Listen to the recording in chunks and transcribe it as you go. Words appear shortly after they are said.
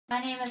My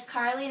name is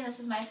Carly, and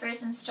this is my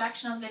first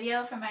instructional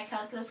video for my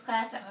calculus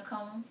class at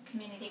Macomb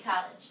Community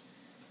College.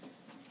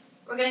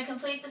 We're going to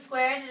complete the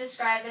square to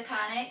describe the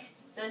conic.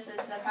 This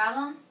is the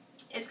problem.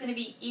 It's going to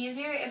be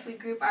easier if we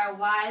group our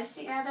y's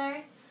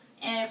together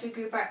and if we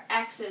group our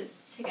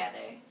x's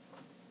together.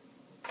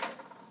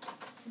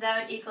 So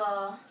that would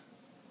equal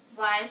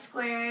y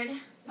squared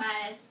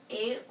minus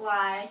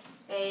 8y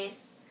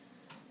space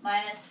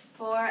minus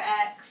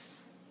 4x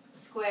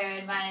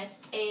squared minus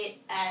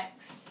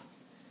 8x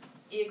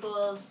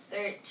equals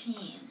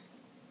 13.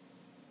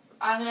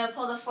 I'm going to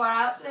pull the 4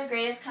 out for the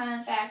greatest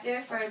common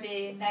factor for it to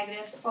be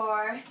negative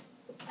 4x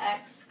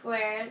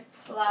squared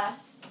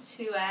plus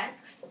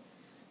 2x.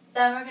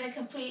 Then we're going to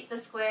complete the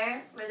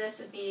square where this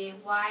would be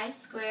y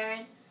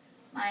squared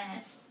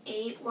minus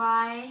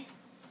 8y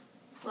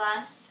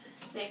plus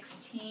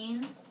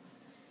 16.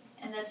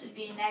 And this would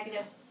be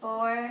negative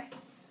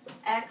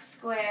 4x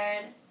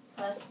squared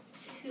plus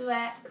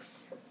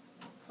 2x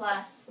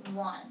plus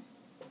 1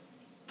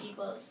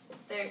 equals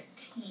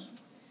 13.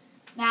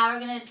 Now we're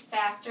going to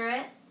factor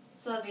it,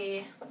 so it'll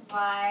be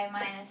y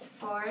minus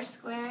 4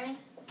 squared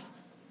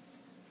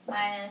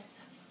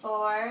minus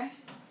 4x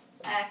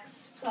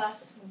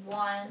plus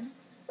 1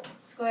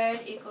 squared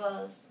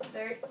equals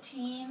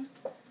 13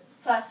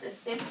 plus the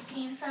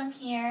 16 from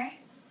here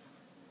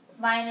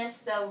minus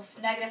the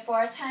negative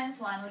 4 times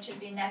 1, which would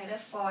be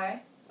negative 4,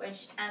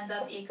 which ends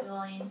up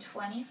equaling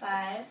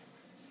 25.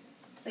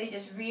 So you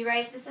just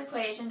rewrite this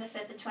equation to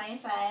fit the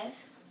 25.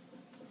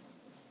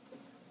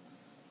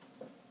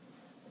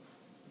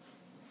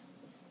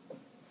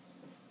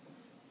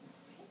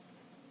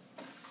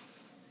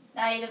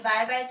 Now you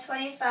divide by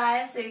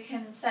 25 so you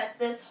can set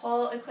this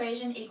whole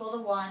equation equal to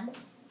 1.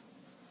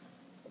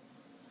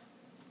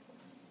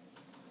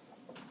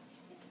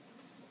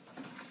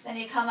 Then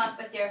you come up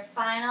with your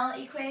final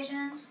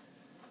equation.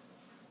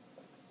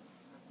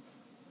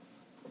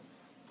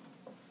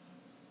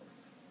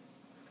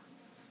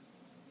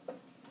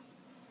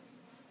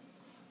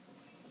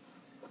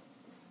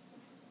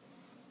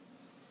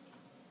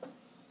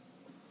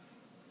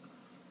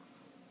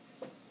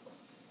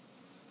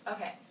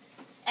 Okay.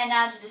 And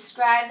now to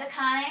describe the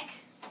conic,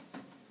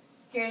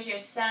 here's your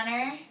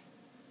center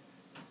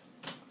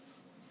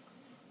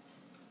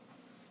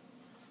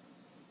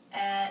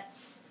at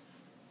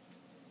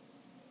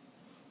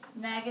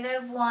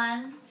negative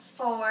 1,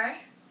 4.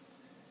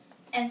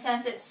 And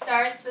since it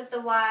starts with the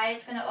y,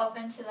 it's going to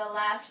open to the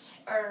left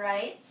or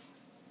right.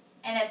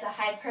 And it's a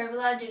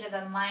hyperbola due to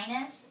the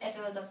minus. If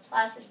it was a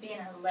plus, it would be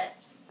an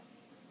ellipse.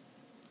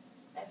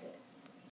 That's it.